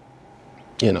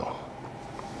 you know,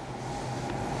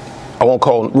 I won't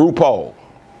call them RuPaul.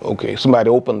 Okay, somebody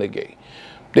openly gay.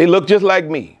 They look just like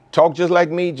me, talk just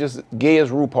like me, just gay as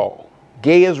RuPaul.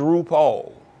 Gay as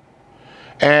RuPaul.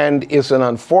 And it's an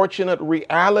unfortunate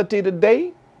reality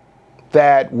today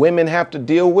that women have to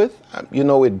deal with. You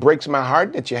know, it breaks my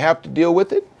heart that you have to deal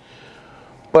with it.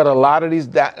 But a lot of these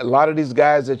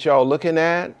guys that y'all looking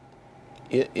at,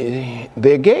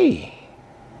 they're gay.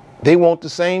 They want the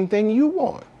same thing you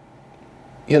want.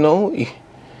 You know,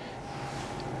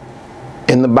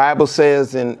 and the Bible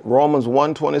says in Romans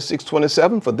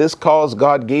 1:26-27, for this cause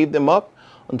God gave them up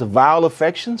unto vile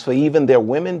affections, for even their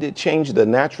women did change the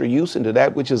natural use into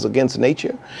that which is against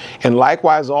nature. And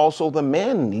likewise also the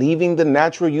men, leaving the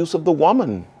natural use of the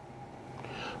woman,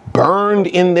 burned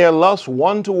in their lust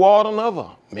one toward another,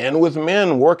 men with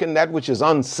men, working that which is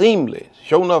unseemly,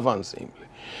 sure enough unseemly,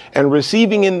 and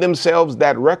receiving in themselves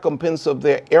that recompense of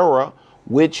their error,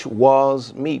 which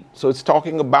was meat. So it's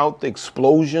talking about the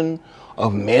explosion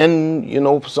of men, you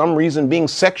know, for some reason being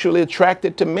sexually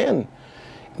attracted to men.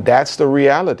 That's the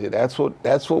reality. That's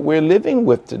what we're living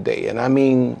with today. And I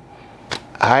mean,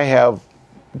 I have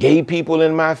gay people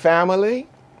in my family.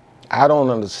 I don't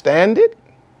understand it.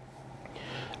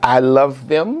 I love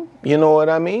them. You know what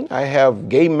I mean? I have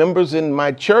gay members in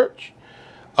my church.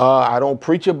 I don't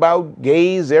preach about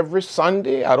gays every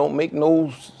Sunday. I don't make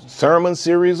no sermon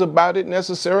series about it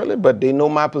necessarily, but they know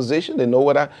my position. They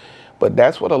know but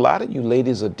that's what a lot of you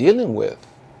ladies are dealing with.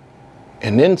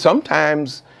 And then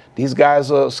sometimes these guys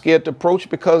are scared to approach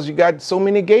because you got so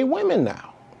many gay women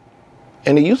now.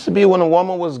 And it used to be when a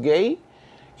woman was gay,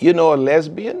 you know, a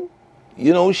lesbian,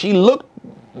 you know, she looked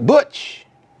butch.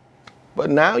 But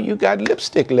now you got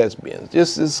lipstick lesbians,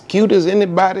 just as cute as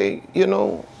anybody, you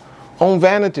know, on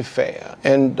Vanity Fair,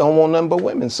 and don't want nothing but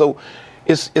women. So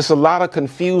it's a lot of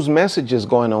confused messages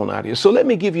going on out here. So let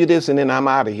me give you this and then I'm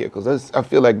out of here, because I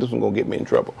feel like this one's gonna get me in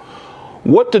trouble.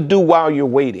 What to do while you're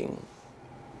waiting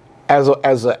as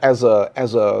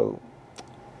a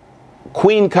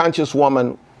queen conscious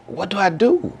woman? What do I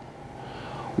do?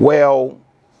 Well,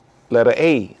 letter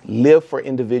A, live for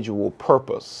individual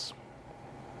purpose.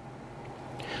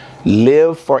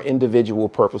 Live for individual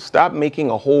purpose. Stop making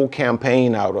a whole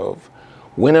campaign out of,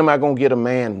 when am I going to get a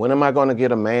man? When am I going to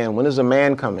get a man? When is a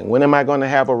man coming? When am I going to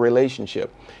have a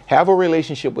relationship? Have a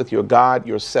relationship with your God,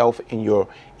 yourself, and your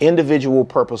individual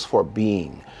purpose for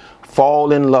being.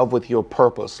 Fall in love with your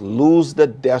purpose. Lose the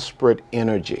desperate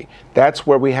energy. That's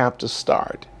where we have to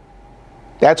start.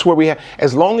 That's where we have,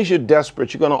 as long as you're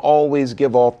desperate, you're going to always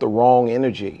give off the wrong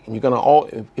energy. And you're going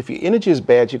to, if your energy is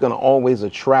bad, you're going to always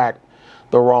attract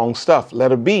the wrong stuff.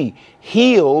 Letter B,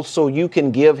 heal so you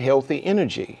can give healthy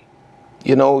energy.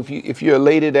 You know, if you're a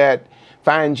lady that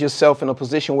finds yourself in a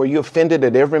position where you're offended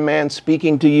at every man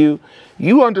speaking to you,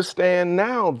 you understand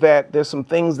now that there's some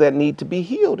things that need to be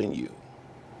healed in you.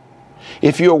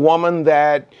 If you're a woman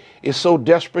that is so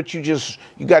desperate, you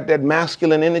got that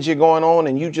masculine energy going on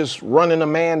and you just running a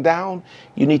man down,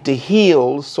 you need to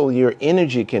heal so your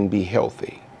energy can be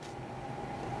healthy.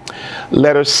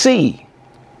 Letter C,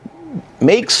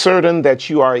 make certain that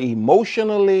you are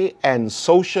emotionally and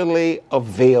socially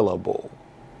available.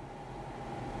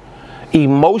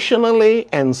 Emotionally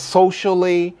and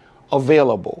socially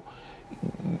available.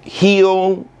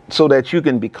 Heal so that you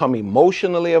can become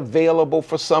emotionally available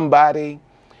for somebody,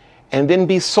 and then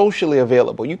be socially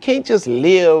available. You can't just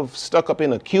live stuck up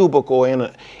in a cubicle in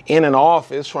an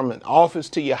office, from an office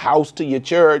to your house to your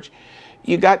church.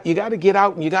 You got to get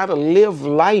out and you got to live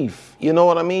life. You know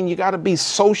what I mean? You got to be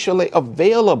socially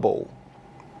available.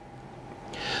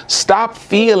 Stop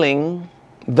feeling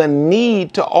the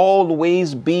need to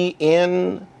always be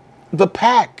in the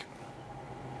pack.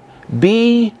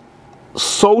 Be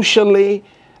socially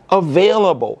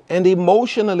available and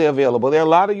emotionally available. There are a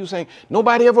lot of you saying,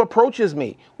 nobody ever approaches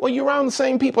me. Well, you're around the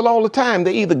same people all the time.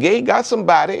 They either gay, got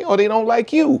somebody, or they don't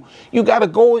like you. You got to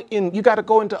go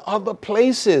into other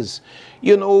places.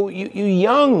 You know, you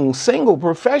young, single,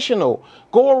 professional,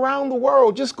 go around the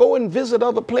world. Just go and visit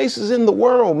other places in the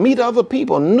world. Meet other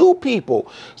people, new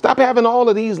people. Stop having all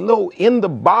of these little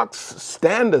in-the-box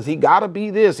standards. He got to be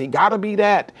this, he got to be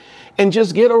that. And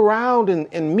just get around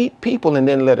and meet people, and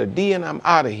then letter D and I'm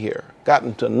out of here. Got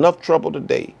into enough trouble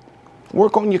today.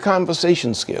 Work on your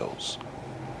conversation skills.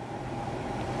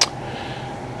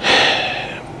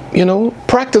 You know,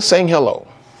 practice saying hello.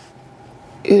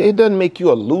 It doesn't make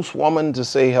you a loose woman to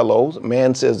say hello. A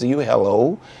man says to you,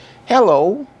 hello.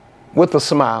 Hello, with a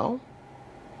smile.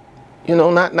 You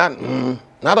know, not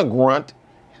a grunt.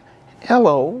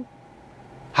 Hello.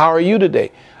 How are you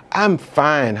today? I'm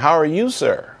fine. How are you,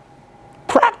 sir?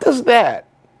 Practice that.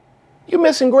 You're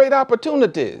missing great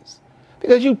opportunities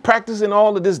because you practicing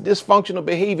all of this dysfunctional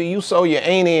behavior. You saw your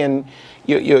auntie and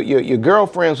your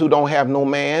girlfriends who don't have no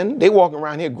man. They walking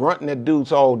around here grunting at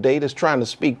dudes all day that's trying to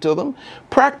speak to them.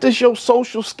 Practice your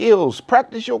social skills.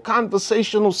 Practice your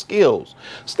conversational skills.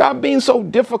 Stop being so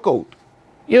difficult.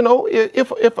 You know,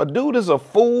 if a dude is a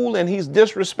fool and he's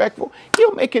disrespectful,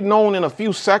 he'll make it known in a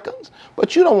few seconds.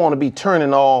 But you don't want to be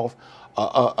turning off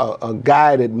a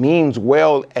guy that means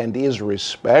well and is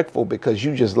respectful because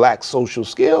you just lack social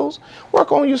skills.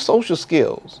 Work on your social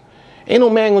skills. Ain't no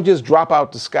man gonna just drop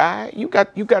out the sky. You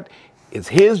got, it's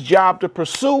his job to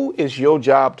pursue, it's your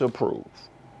job to prove.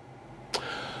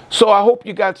 So I hope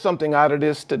you got something out of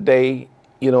this today.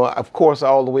 You know, of course, I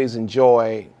always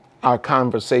enjoy our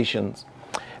conversations.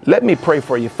 Let me pray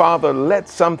for you. Father, let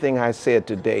something I said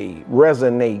today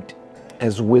resonate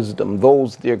as wisdom.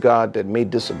 Those, dear God, that may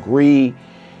disagree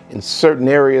in certain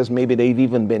areas, maybe they've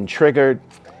even been triggered.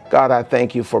 God, I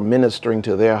thank you for ministering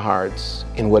to their hearts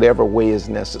in whatever way is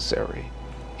necessary.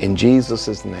 In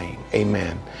Jesus' name,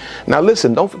 amen. Now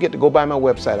listen, don't forget to go by my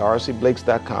website,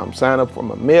 rcblakes.com. Sign up for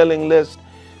my mailing list.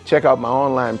 Check out my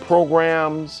online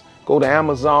programs. Go to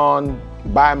Amazon,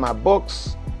 buy my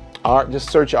books. Just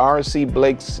search R.C.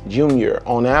 Blakes Jr.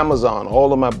 on Amazon.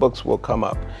 All of my books will come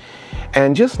up.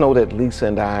 And just know that Lisa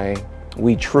and I,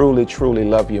 we truly, truly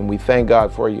love you, and we thank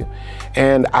God for you.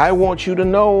 And I want you to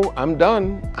know, I'm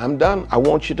done. I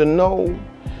want you to know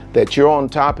that you're on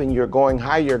top and you're going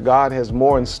higher. God has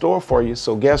more in store for you.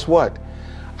 So guess what?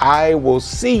 I will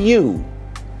see you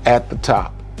at the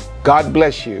top. God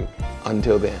bless you.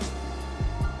 Until then.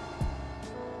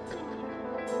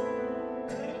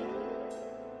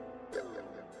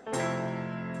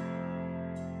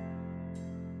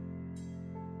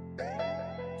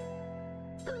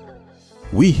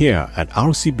 We here at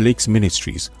RC Blakes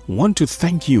Ministries want to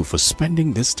thank you for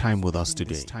spending this time with us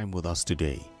today.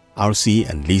 RC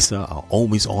and Lisa are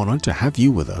always honored to have you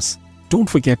with us. Don't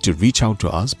forget to reach out to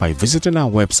us by visiting our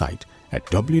website at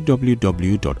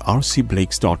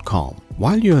www.rcblakes.com.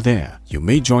 While you're there, you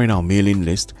may join our mailing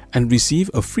list and receive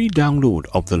a free download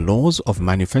of The Laws of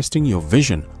Manifesting Your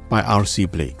Vision by RC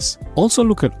Blakes. Also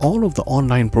look at all of the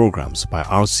online programs by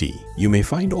RC. You may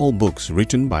find all books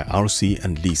written by RC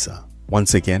and Lisa.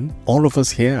 Once again, all of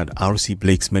us here at RC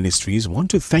Blakes Ministries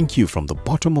want to thank you from the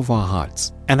bottom of our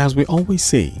hearts. And as we always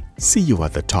say, see you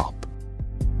at the top.